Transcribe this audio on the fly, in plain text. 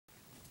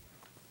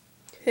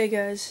Hey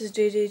guys, this is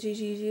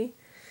JJGGG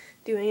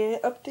doing an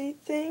update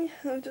thing.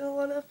 I've done a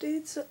lot of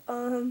updates.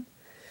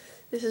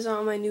 This is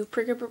on my new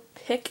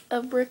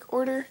Pick-a-Brick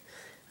order.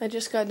 I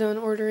just got done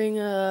ordering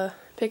a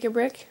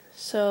Pick-a-Brick.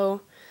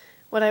 So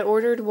what I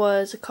ordered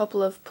was a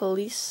couple of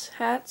police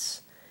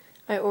hats.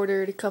 I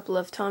ordered a couple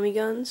of Tommy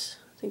guns.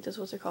 I think that's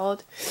what they're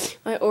called.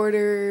 I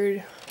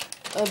ordered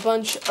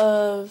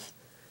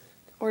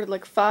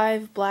like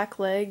 5 black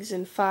legs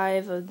and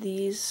 5 of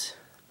these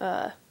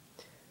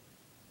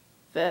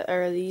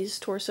these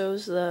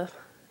torsos, the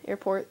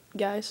airport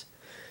guys.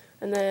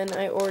 And then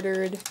I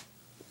ordered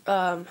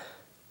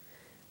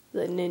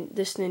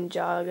this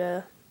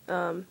Ninjaga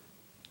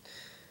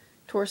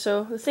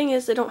torso. The thing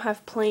is, they don't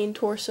have plain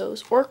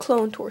torsos or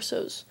clone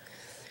torsos.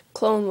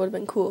 Clone would have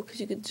been cool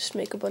because you could just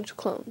make a bunch of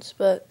clones,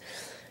 but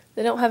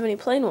they don't have any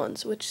plain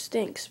ones, which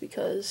stinks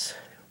because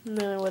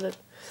then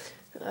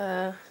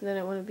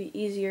it would be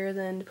easier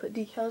than to put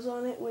decals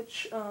on it,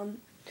 which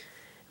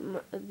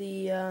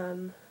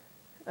the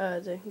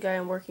guy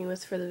I'm working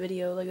with for the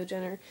video,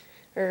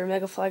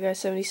 Mega Fly Guy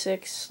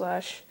 76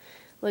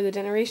 / Lego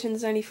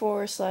Generations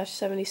 94 /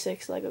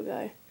 76 Lego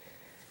Guy,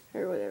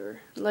 or whatever.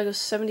 Lego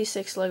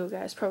 76 Lego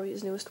Guy is probably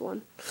his newest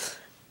one.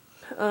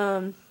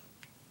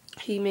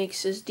 He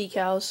makes his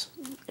decals,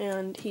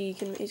 and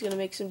he's gonna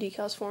make some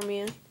decals for me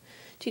and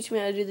teach me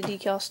how to do the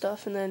decal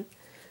stuff, and then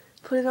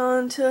put it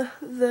onto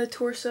the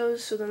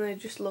torsos, so then they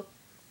just look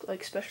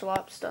like special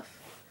ops stuff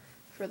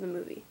for the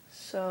movie.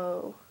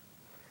 So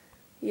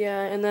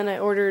yeah, and then I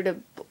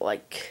ordered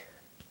like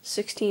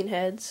 16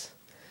 heads.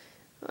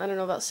 I don't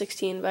know about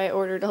 16, but I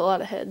ordered a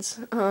lot of heads.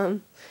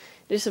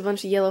 Just a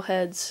bunch of yellow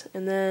heads,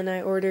 and then I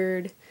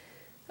ordered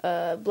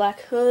a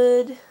black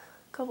hood, a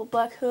couple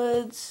black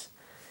hoods.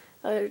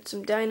 I ordered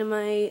some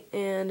dynamite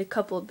and a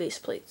couple of base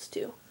plates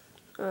too,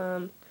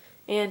 and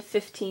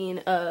 15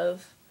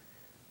 of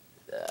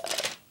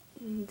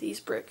these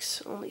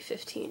bricks. Only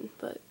 15,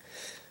 but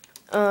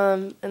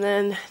and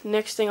then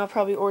next thing I'll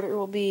probably order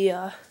will be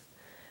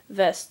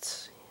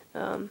vests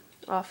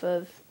off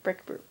of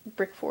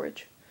Brick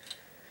Forge.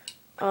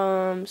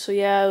 So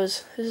yeah,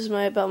 this is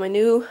about my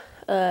new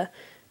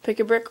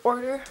Pick-a-Brick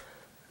order.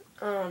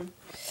 And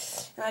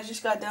I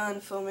just got done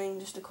filming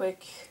just a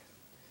quick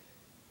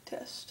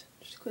test,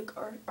 just a quick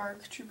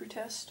ARC Trooper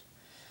test.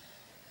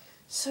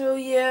 So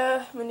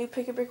yeah, my new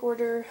Pick-a-Brick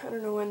order. I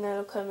don't know when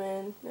that'll come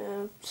in.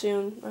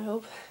 Soon, I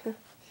hope.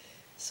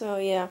 So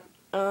yeah,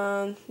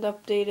 the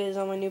update is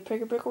on my new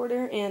Pick-a-Brick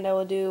order, and I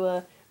will do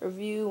a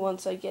review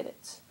once I get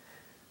it.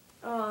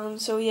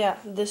 So yeah,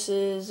 this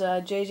is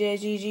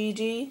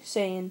JJGGG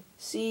saying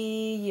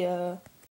see ya.